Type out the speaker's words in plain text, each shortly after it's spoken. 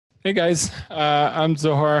Hey guys, I'm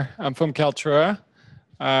Zohar. I'm from Kaltura.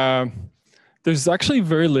 There's actually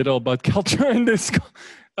very little about Kaltura in this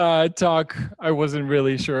talk. I wasn't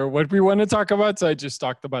really sure what we want to talk about, so I just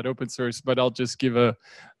talked about open source, but I'll just give a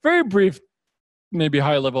very brief, maybe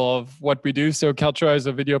high level of what we do. So Kaltura is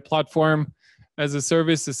a video platform as a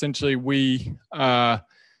service. Essentially, we're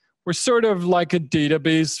sort of like a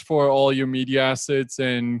database for all your media assets,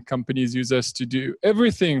 and companies use us to do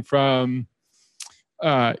everything from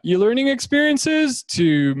e-learning experiences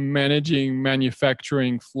to managing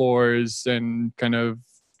manufacturing floors and kind of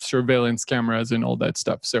surveillance cameras and all that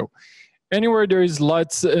stuff. So anywhere there is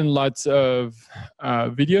lots and lots of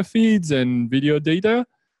video feeds and video data,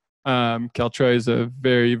 Kaltura is a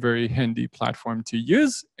very, very handy platform to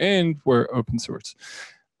use, and we're open source.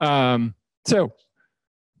 So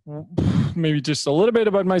maybe just a little bit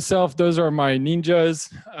about myself. Those are my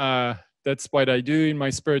ninjas. That's what I do in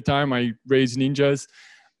my spare time. I raise ninjas.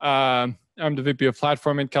 I'm the VP of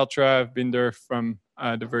Platform at Kaltura. I've been there from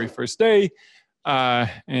the very first day.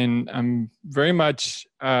 And I'm very much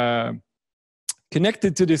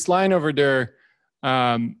connected to this line over there.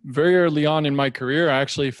 Very early on in my career, I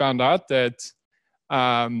actually found out that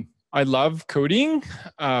I love coding,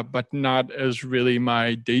 but not as really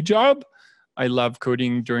my day job. I love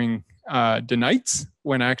coding during the nights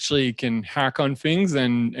when I actually can hack on things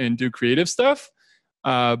and do creative stuff.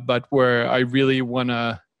 But where I really want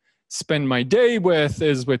to spend my day with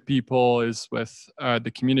is with people, is with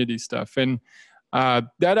the community stuff. And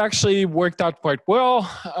that actually worked out quite well.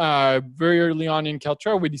 Very early on in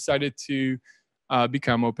Kaltura, we decided to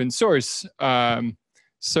become open source.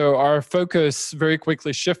 So our focus very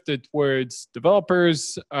quickly shifted towards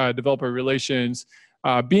developers, developer relations,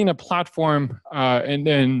 being a platform, and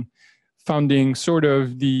then founding sort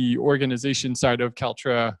of the organization side of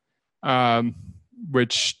Kaltura,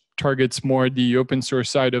 which targets more the open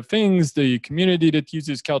source side of things, the community that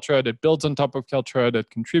uses Kaltura, that builds on top of Kaltura,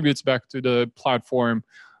 that contributes back to the platform,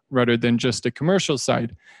 rather than just the commercial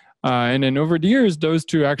side. And then over the years, those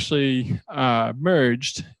two actually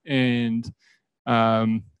merged, and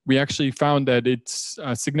we actually found that it's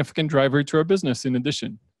a significant driver to our business in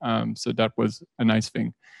addition. So that was a nice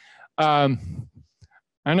thing.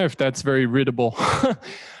 I don't know if that's very readable.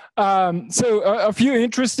 So a few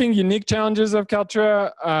interesting, unique challenges of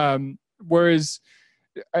Kaltura. Whereas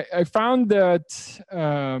I found that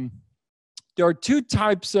there are two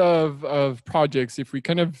types of projects if we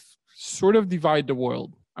kind of sort of divide the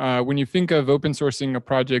world. When you think of open sourcing a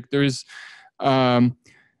project, there's a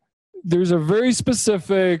very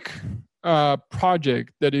specific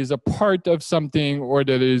project that is a part of something or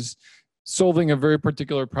that is solving a very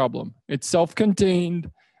particular problem. It's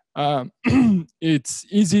self-contained. It's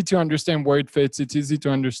easy to understand where it fits. It's easy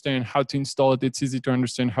to understand how to install it. It's easy to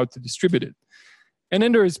understand how to distribute it. And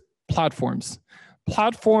then there's platforms.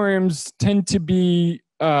 Platforms tend to be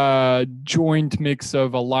a joint mix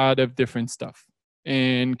of a lot of different stuff.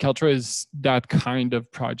 And Kaltura is that kind of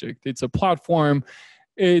project. It's a platform.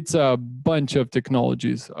 It's a bunch of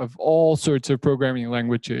technologies of all sorts of programming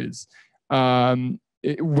languages.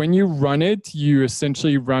 When you run it, you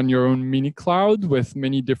essentially run your own mini cloud with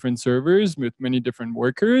many different servers, with many different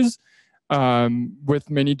workers, with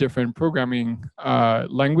many different programming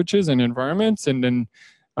languages and environments. And then,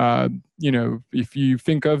 if you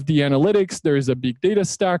think of the analytics, there is a big data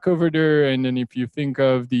stack over there. And then if you think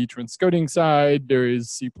of the transcoding side, there is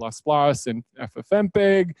C++ and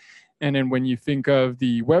FFmpeg. And then when you think of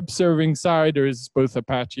the web serving side, there's both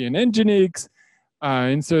Apache and Nginx.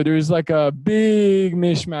 And so there's like a big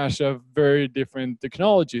mishmash of very different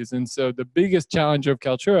technologies. And so the biggest challenge of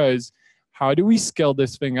Kaltura is how do we scale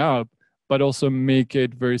this thing up, but also make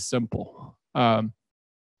it very simple?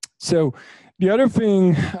 So the other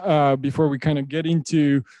thing, before we kind of get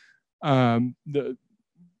into the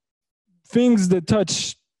things that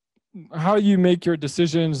touch how you make your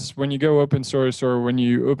decisions when you go open source or when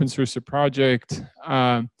you open source a project,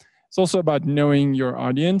 it's also about knowing your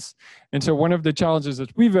audience. And so one of the challenges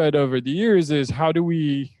that we've had over the years is how do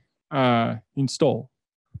we install?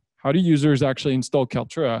 How do users actually install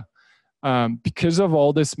Kaltura? Because of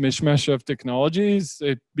all this mishmash of technologies,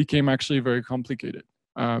 it became actually very complicated.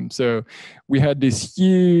 So we had this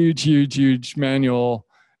huge manual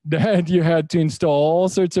that you had to install all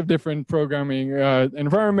sorts of different programming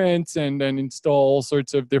environments and then install all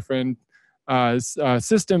sorts of different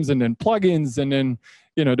systems and then plugins. And then,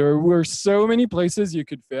 there were so many places you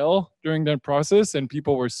could fail during that process, and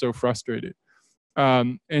people were so frustrated.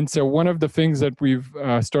 And so one of the things that we've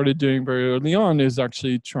started doing very early on is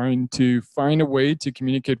actually trying to find a way to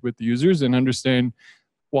communicate with the users and understand,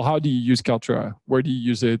 well, how do you use Kaltura? Where do you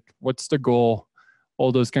use it? What's the goal?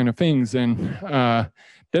 all those kind of things. And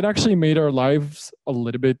that actually made our lives a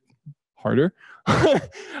little bit harder,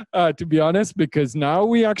 to be honest, because now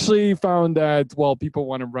we actually found that, well, people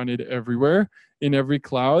want to run it everywhere, in every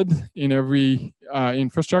cloud, in every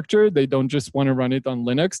infrastructure. They don't just want to run it on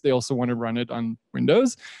Linux, they also want to run it on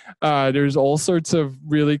Windows. There's all sorts of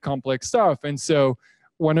really complex stuff. And so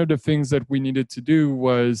one of the things that we needed to do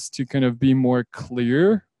was to kind of be more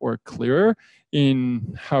clear or clearer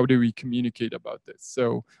in how do we communicate about this.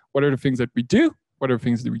 So what are the things that we do? What are the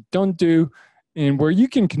things that we don't do? And where you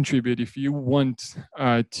can contribute if you want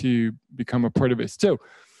to become a part of it. So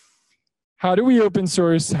how do we open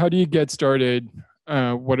source? How do you get started?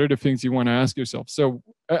 What are the things you want to ask yourself? So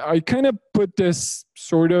I kind of put this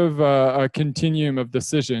sort of a continuum of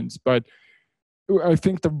decisions, but I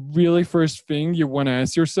think the really first thing you want to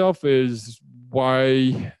ask yourself is,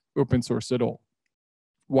 why open source at all?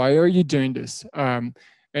 Why are you doing this? And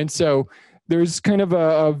so there's kind of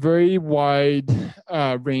a very wide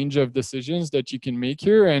range of decisions that you can make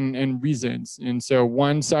here, and reasons. And so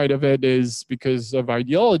one side of it is because of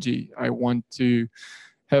ideology. I want to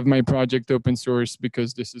have my project open source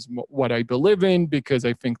because this is what I believe in, because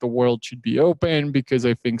I think the world should be open, because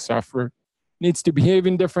I think software needs to behave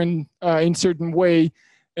in certain way,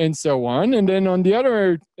 and so on. And then on the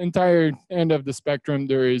other entire end of the spectrum,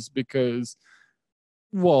 there is because,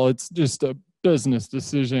 well, it's just a business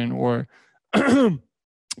decision, or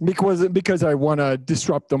because I want to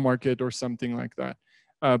disrupt the market or something like that.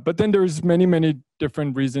 But then there's many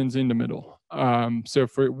different reasons in the middle. So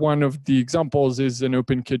for one of the examples is an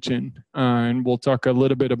open kitchen, and we'll talk a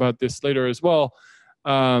little bit about this later as well.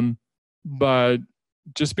 But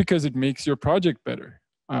just because it makes your project better,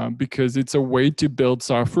 because it's a way to build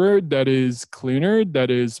software that is cleaner,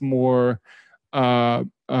 that is more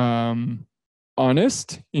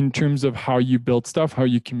honest in terms of how you build stuff, how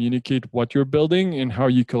you communicate what you're building, and how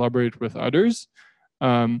you collaborate with others.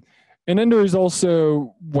 And then there's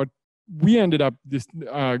also what we ended up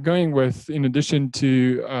going with, in addition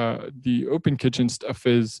to the open kitchen stuff,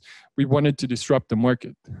 is we wanted to disrupt the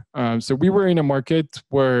market. So we were in a market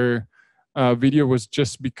where video was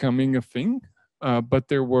just becoming a thing, but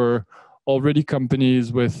there were already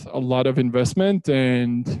companies with a lot of investment,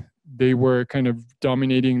 and they were kind of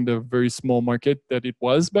dominating the very small market that it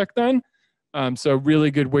was back then. So a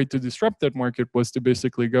really good way to disrupt that market was to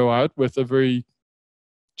basically go out with a very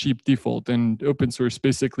cheap default, and open source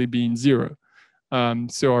basically being zero.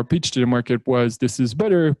 So our pitch to the market was, this is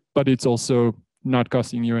better, but it's also not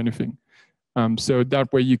costing you anything. So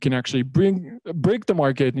that way you can actually break the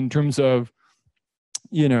market in terms of,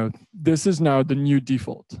 this is now the new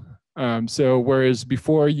default. So whereas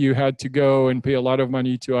before you had to go and pay a lot of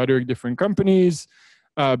money to other different companies,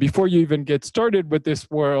 before you even get started with this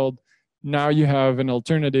world, now you have an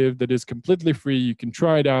alternative that is completely free. You can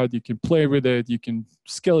try it out, you can play with it, you can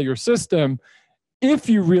scale your system. If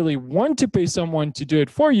you really want to pay someone to do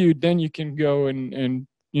it for you, then you can go and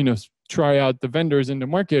try out the vendors in the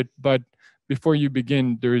market. But before you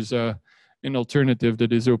begin, there's an alternative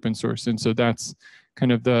that is open source. And so that's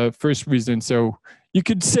kind of the first reason. So you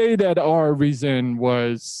could say that our reason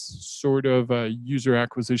was sort of a user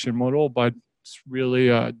acquisition model, but it's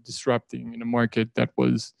really disrupting in a market that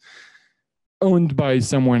was owned by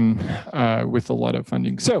someone with a lot of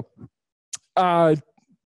funding. So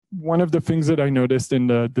one of the things that I noticed in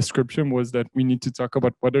the description was that we need to talk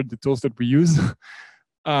about what are the tools that we use.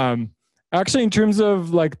 Actually, in terms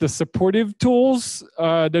of like the supportive tools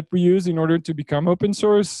that we use in order to become open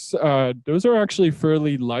source, those are actually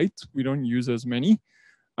fairly light. We don't use as many.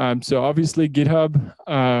 So obviously GitHub,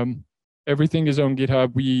 everything is on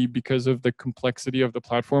GitHub. We, because of the complexity of the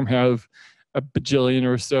platform, have a bajillion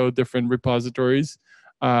or so different repositories.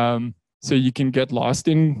 So you can get lost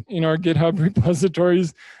in our GitHub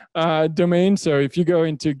repositories domain. So if you go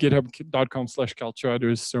into github.com/Kaltura,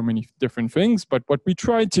 there's so many different things. But what we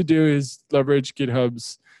try to do is leverage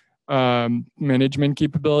GitHub's management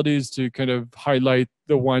capabilities to kind of highlight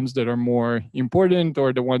the ones that are more important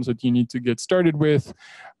or the ones that you need to get started with.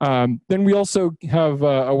 Then we also have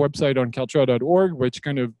a website on kaltura.org, which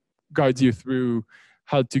kind of guides you through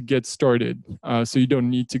how to get started, so you don't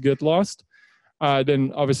need to get lost.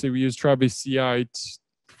 Then obviously we use Travis CI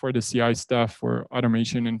for the CI stuff, for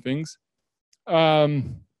automation and things.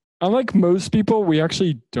 Unlike most people, we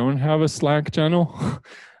actually don't have a Slack channel.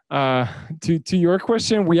 To your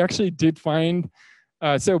question, we actually did find,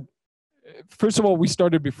 so first of all, we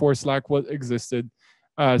started before Slack existed.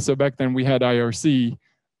 So back then we had IRC.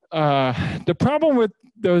 The problem with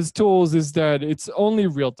those tools is that it's only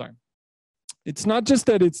real time. It's not just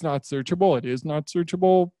that it's not searchable, it is not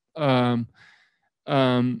searchable.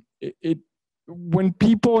 when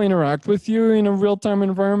people interact with you in a real-time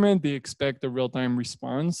environment, they expect a real-time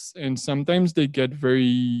response, and sometimes they get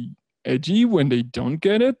very edgy when they don't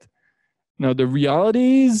get it. Now, the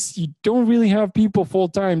reality is you don't really have people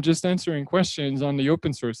full-time just answering questions on the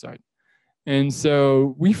open source side. And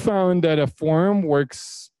so we found that a forum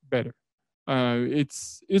works better.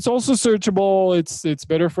 It's also searchable. It's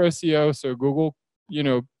better for SEO. So Google,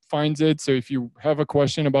 finds it. So if you have a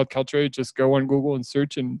question about Kaltura, just go on Google and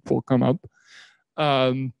search, and it will come up.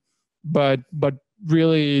 But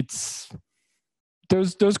really, it's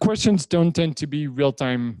those questions don't tend to be real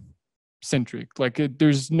time centric. Like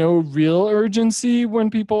there's no real urgency when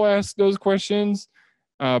people ask those questions.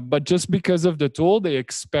 But just because of the tool, they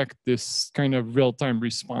expect this kind of real-time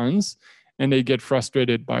response, and they get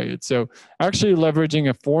frustrated by it. So actually leveraging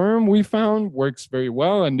a forum, we found, works very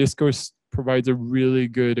well, and this course provides a really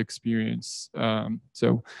good experience.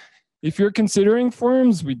 So if you're considering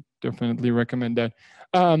forums, we definitely recommend that.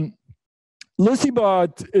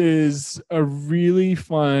 LucyBot is a really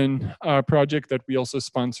fun project that we also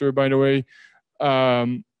sponsor, by the way.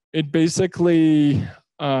 It basically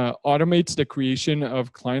automates the creation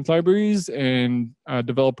of client libraries and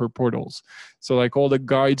developer portals. So like all the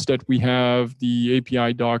guides that we have, the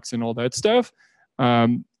API docs and all that stuff,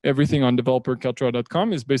 everything on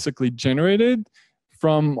developerkaltura.com is basically generated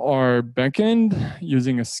from our backend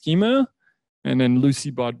using a schema. And then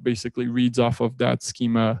LucyBot basically reads off of that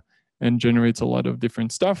schema and generates a lot of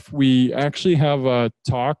different stuff. We actually have a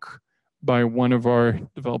talk by one of our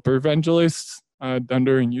developer evangelists,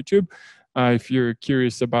 Dunder in YouTube. If you're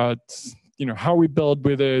curious about, how we build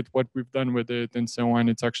with it, what we've done with it, and so on,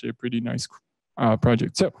 it's actually a pretty nice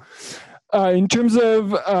project. So in terms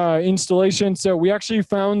of installation, so we actually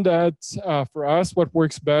found that for us, what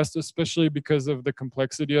works best, especially because of the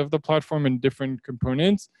complexity of the platform and different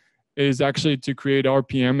components, is actually to create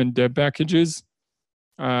RPM and deb packages.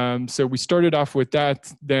 So we started off with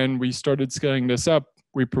that. Then we started scaling this up.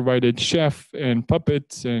 We provided Chef and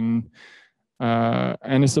Puppet and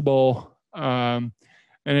Ansible, and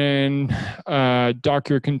then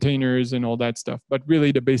Docker containers and all that stuff. But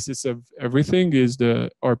really the basis of everything is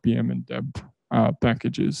the RPM and deb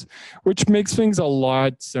packages, which makes things a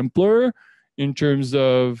lot simpler in terms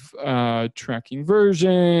of tracking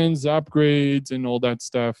versions, upgrades, and all that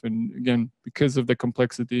stuff. And again, because of the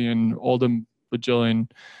complexity and all the Magellan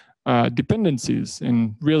dependencies,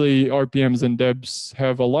 and really RPMs and debs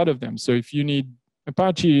have a lot of them. So if you need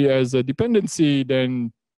Apache as a dependency,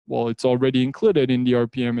 then, well, it's already included in the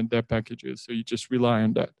RPM and deb packages. So you just rely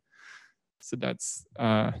on that. So that's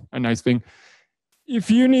a nice thing. If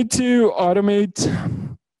you need to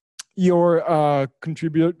automate your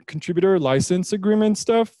contributor license agreement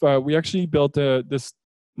stuff, we actually built this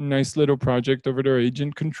nice little project over there,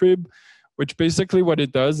 Agent Contrib, which basically what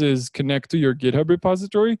it does is connect to your GitHub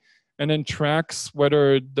repository and then tracks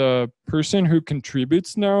whether the person who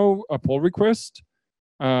contributes now a pull request,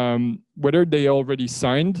 whether they already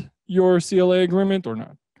signed your CLA agreement or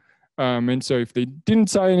not. And so if they didn't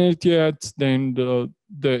sign it yet, then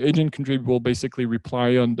the agent contrib will basically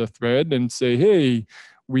reply on the thread and say, hey,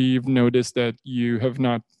 we've noticed that you have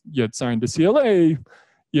not yet signed the CLA.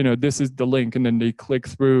 This is the link. And then they click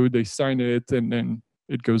through, they sign it, and then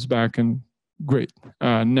it goes back, and great.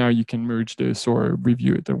 Now you can merge this or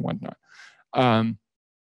review it and whatnot.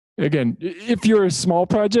 Again, if you're a small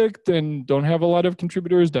project and don't have a lot of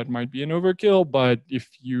contributors, that might be an overkill. But if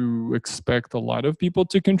you expect a lot of people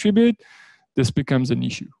to contribute, this becomes an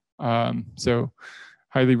issue. So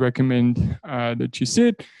highly recommend that you see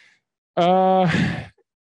it.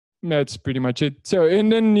 That's pretty much it. So,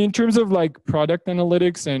 and then in terms of like product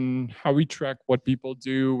analytics and how we track what people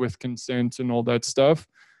do with consent and all that stuff,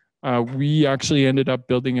 we actually ended up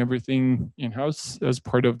building everything in-house as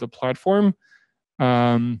part of the platform.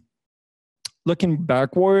 Looking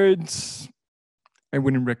backwards, I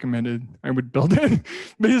wouldn't recommend it. I would build it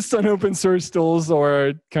based on open source tools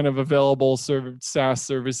or kind of available SaaS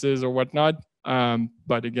services or whatnot.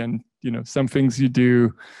 But again, some things you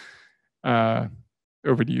do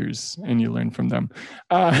over the years and you learn from them.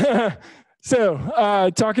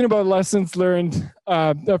 So talking about lessons learned,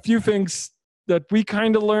 a few things that we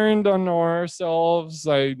kind of learned on ourselves.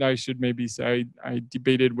 I should maybe say I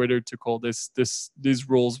debated whether to call these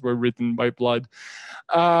rules were written by blood.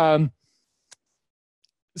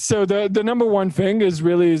 So the number one thing is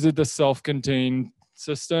really, is it a self-contained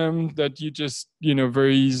system that you just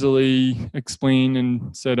very easily explain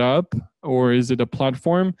and set up, or is it a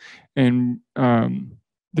platform? And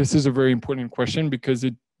this is a very important question because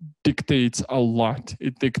it dictates a lot.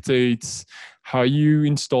 It dictates how you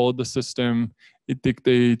install the system. It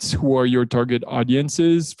dictates who are your target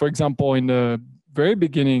audiences. For example, in the very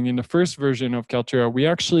beginning, in the first version of Kaltura, we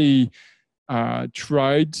actually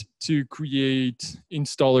tried to create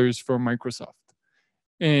installers for Microsoft.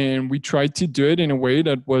 And we tried to do it in a way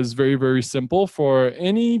that was very, very simple for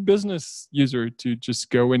any business user to just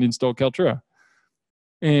go and install Kaltura.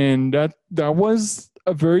 And that was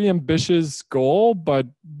a very ambitious goal, but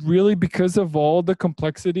really because of all the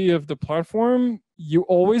complexity of the platform, you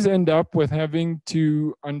always end up with having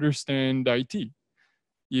to understand IT.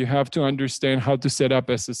 You have to understand how to set up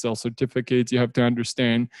SSL certificates. You have to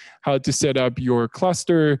understand how to set up your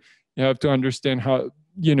cluster. You have to understand how,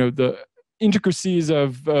 the intricacies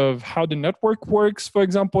of how the network works, for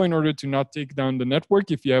example, in order to not take down the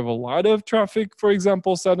network if you have a lot of traffic, for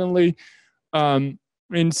example, suddenly. And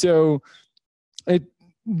so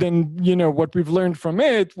what we've learned from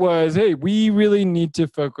it was, hey, we really need to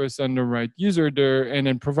focus on the right user there and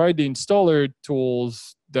then provide the installer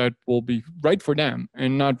tools that will be right for them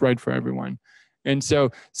and not right for everyone. And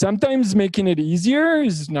so sometimes making it easier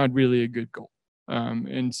is not really a good goal.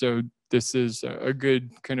 And so this is a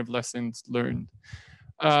good kind of lessons learned.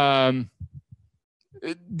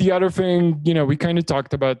 The other thing, we kind of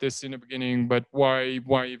talked about this in the beginning, but why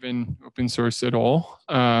even open source at all?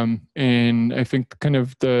 And I think kind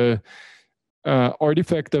of the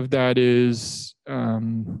artifact of that is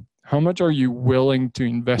how much are you willing to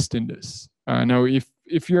invest in this? Now,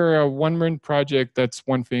 if you're a one-man project, that's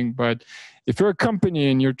one thing, but if you're a company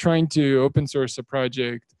and you're trying to open source a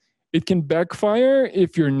project, it can backfire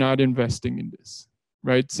if you're not investing in this,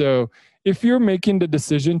 right? So if you're making the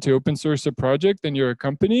decision to open source a project and you're a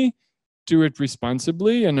company, do it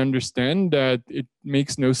responsibly and understand that it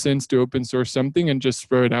makes no sense to open source something and just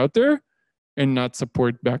throw it out there and not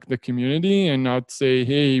support back the community and not say,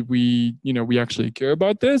 hey, we actually care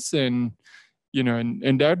about this. And,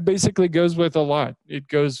 and that basically goes with a lot. It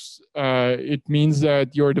means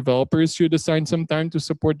that your developers should assign some time to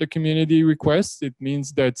support the community requests. It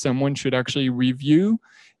means that someone should actually review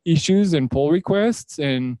issues and pull requests.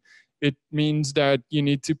 And it means that you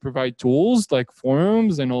need to provide tools like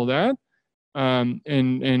forums and all that.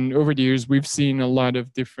 And over the years, we've seen a lot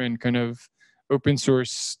of different kind of open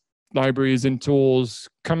source libraries and tools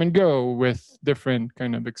come and go with different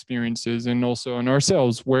kind of experiences, and also on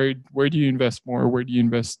ourselves. Where do you invest more? Where do you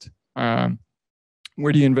invest? Where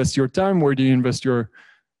do you invest your time? Where do you invest your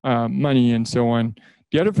money, and so on?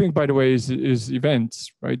 The other thing, by the way, is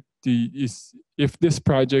events, right? If this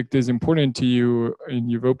project is important to you and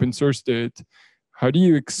you've open sourced it, how do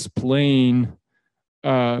you explain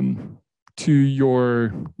to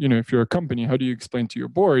your, if you're a company, how do you explain to your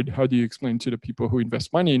board? How do you explain to the people who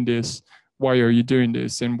invest money in this? Why are you doing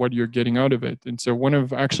this and what you're getting out of it? And so one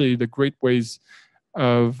of actually the great ways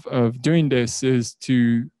of doing this is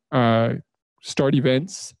to start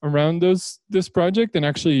events around this project and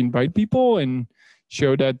actually invite people and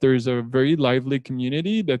show that there's a very lively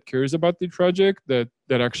community that cares about the project, that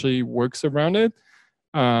actually works around it.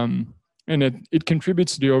 And it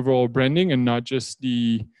contributes to the overall branding and not just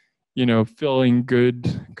the, feeling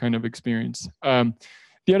good kind of experience. The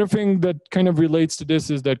other thing that kind of relates to this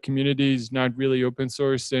is that community is not really open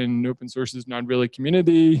source and open source is not really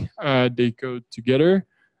community. They go together.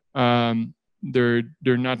 They're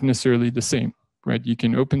not necessarily the same, right? You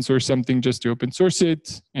can open source something just to open source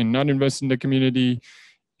it and not invest in the community.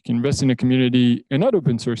 You can invest in the community and not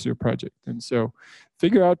open source your project. And so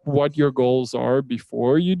figure out what your goals are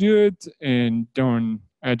before you do it and don't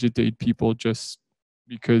agitate people just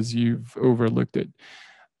because you've overlooked it.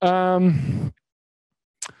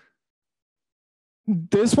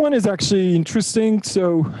 This one is actually interesting.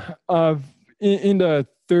 So in the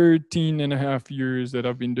 13 and a half years that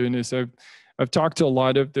I've been doing this, I've talked to a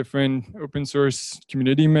lot of different open source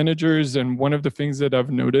community managers. And one of the things that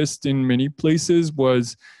I've noticed in many places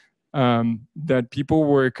was that people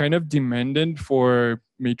were kind of demanding for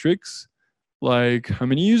metrics, like how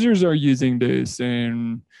many users are using this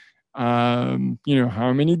and how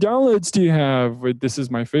many downloads do you have? This is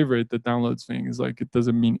my favorite, the downloads thing is like, it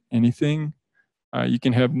doesn't mean anything. You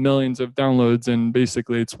can have millions of downloads and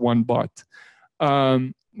basically it's one bot.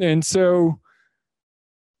 And so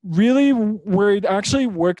really where it actually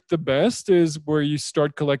worked the best is where you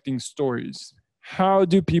start collecting stories. How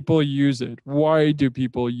do people use it? Why do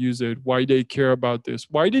people use it? Why they care about this?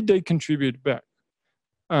 Why did they contribute back?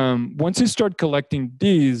 Once you start collecting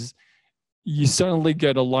these, you suddenly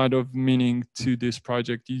get a lot of meaning to this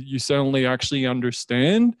project. You suddenly actually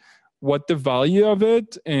understand what the value of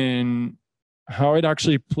it and how it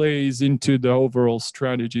actually plays into the overall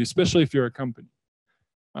strategy, especially if you're a company.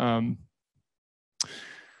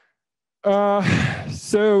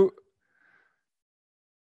 So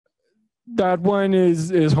that one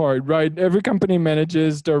is hard, right? Every company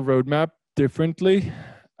manages their roadmap differently,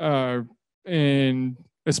 and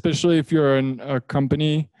especially if you're a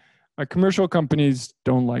company, commercial companies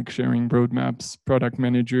don't like sharing roadmaps. Product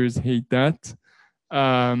managers hate that.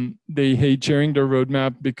 They hate sharing their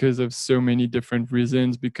roadmap because of so many different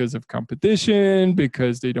reasons, because of competition,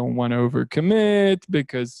 because they don't want to overcommit,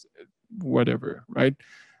 because whatever, right?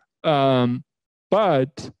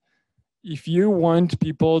 But if you want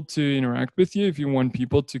people to interact with you, if you want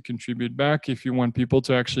people to contribute back, if you want people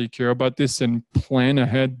to actually care about this and plan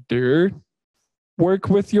ahead their work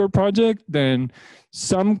with your project, then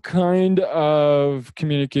some kind of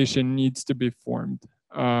communication needs to be formed.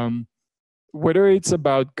 Whether it's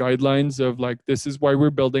about guidelines of like, this is why we're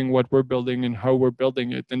building what we're building and how we're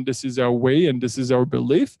building it, and this is our way and this is our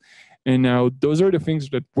belief. And now those are the things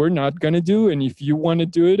that we're not going to do. And if you want to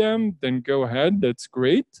do them, then go ahead. That's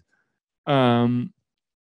great.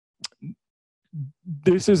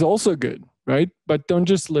 This is also good, right? But don't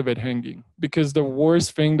just leave it hanging, because the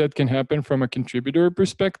worst thing that can happen from a contributor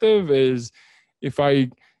perspective is if I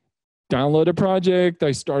download a project,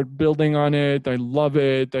 I start building on it, I love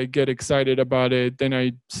it, I get excited about it, then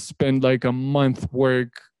I spend like a month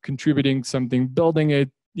work contributing something, building it,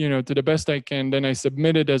 to the best I can, then I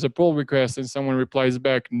submit it as a pull request and someone replies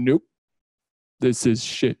back, nope, this is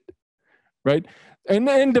shit, right? And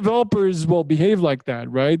then developers will behave like that,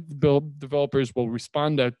 right? Developers will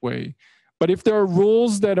respond that way. But if there are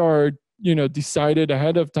rules that are, decided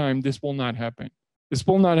ahead of time, this will not happen. This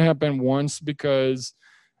will not happen once, because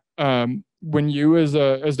when you as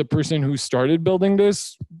the person who started building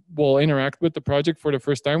this will interact with the project for the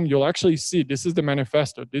first time, you'll actually see this is the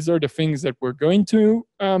manifesto. These are the things that we're going to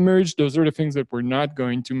merge. Those are the things that we're not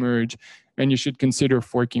going to merge, and you should consider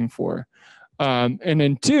forking for. And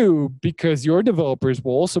then two, because your developers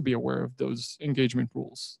will also be aware of those engagement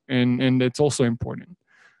rules, and it's also important.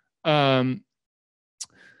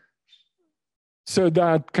 So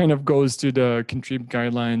that kind of goes to the contrib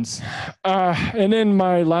guidelines. And then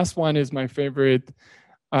my last one is my favorite.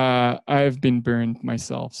 I've been burned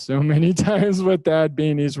myself so many times with that,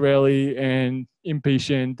 being Israeli and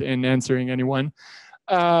impatient and answering anyone.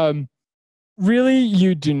 Really,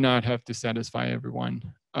 you do not have to satisfy everyone.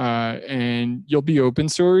 And you'll be open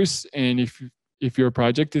source. And if your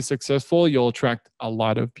project is successful, you'll attract a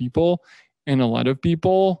lot of people. And a lot of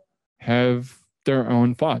people have their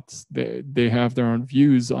own thoughts. They have their own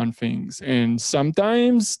views on things. And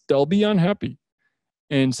sometimes they'll be unhappy.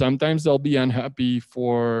 And sometimes they'll be unhappy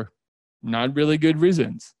for not really good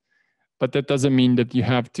reasons. But that doesn't mean that you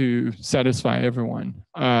have to satisfy everyone.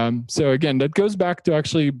 So again, that goes back to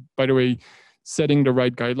actually, by the way, setting the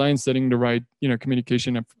right guidelines, setting the right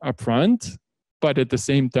communication up front. But at the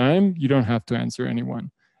same time, you don't have to answer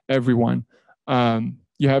everyone.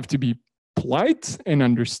 You have to be polite and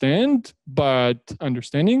understanding, but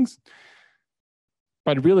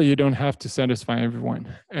really you don't have to satisfy everyone.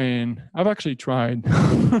 And I've actually tried.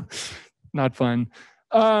 Not fun.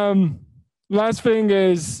 Last thing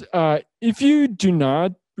is, if you do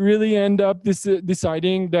not really end up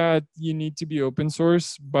deciding that you need to be open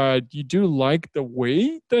source, but you do like the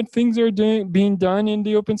way that things are being done in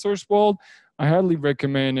the open source world, I highly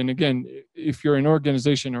recommend, and again, if you're an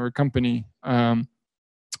organization or a company,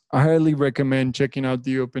 I highly recommend checking out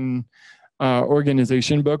the Open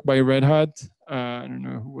Organization book by Red Hat. I don't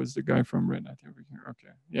know who was the guy from Red Hat over here.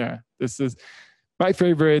 Okay, yeah, this is my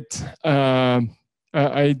favorite. I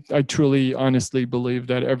truly, honestly believe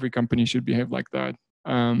that every company should behave like that.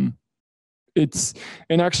 And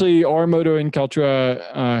actually our motto in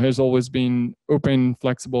Kaltura has always been open,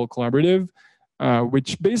 flexible, collaborative,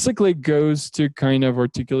 which basically goes to kind of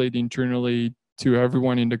articulate internally to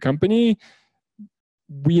everyone in the company.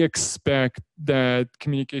 We expect that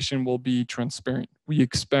communication will be transparent. We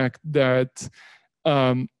expect that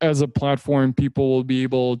as a platform, people will be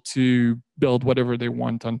able to build whatever they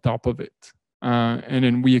want on top of it. And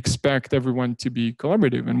then we expect everyone to be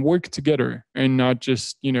collaborative and work together and not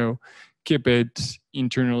just, keep it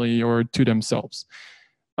internally or to themselves.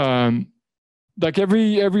 Like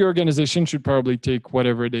every organization should probably take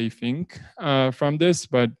whatever they think from this,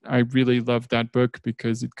 but I really love that book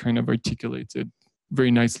because it kind of articulates it very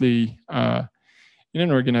nicely in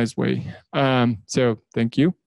an organized way. So thank you.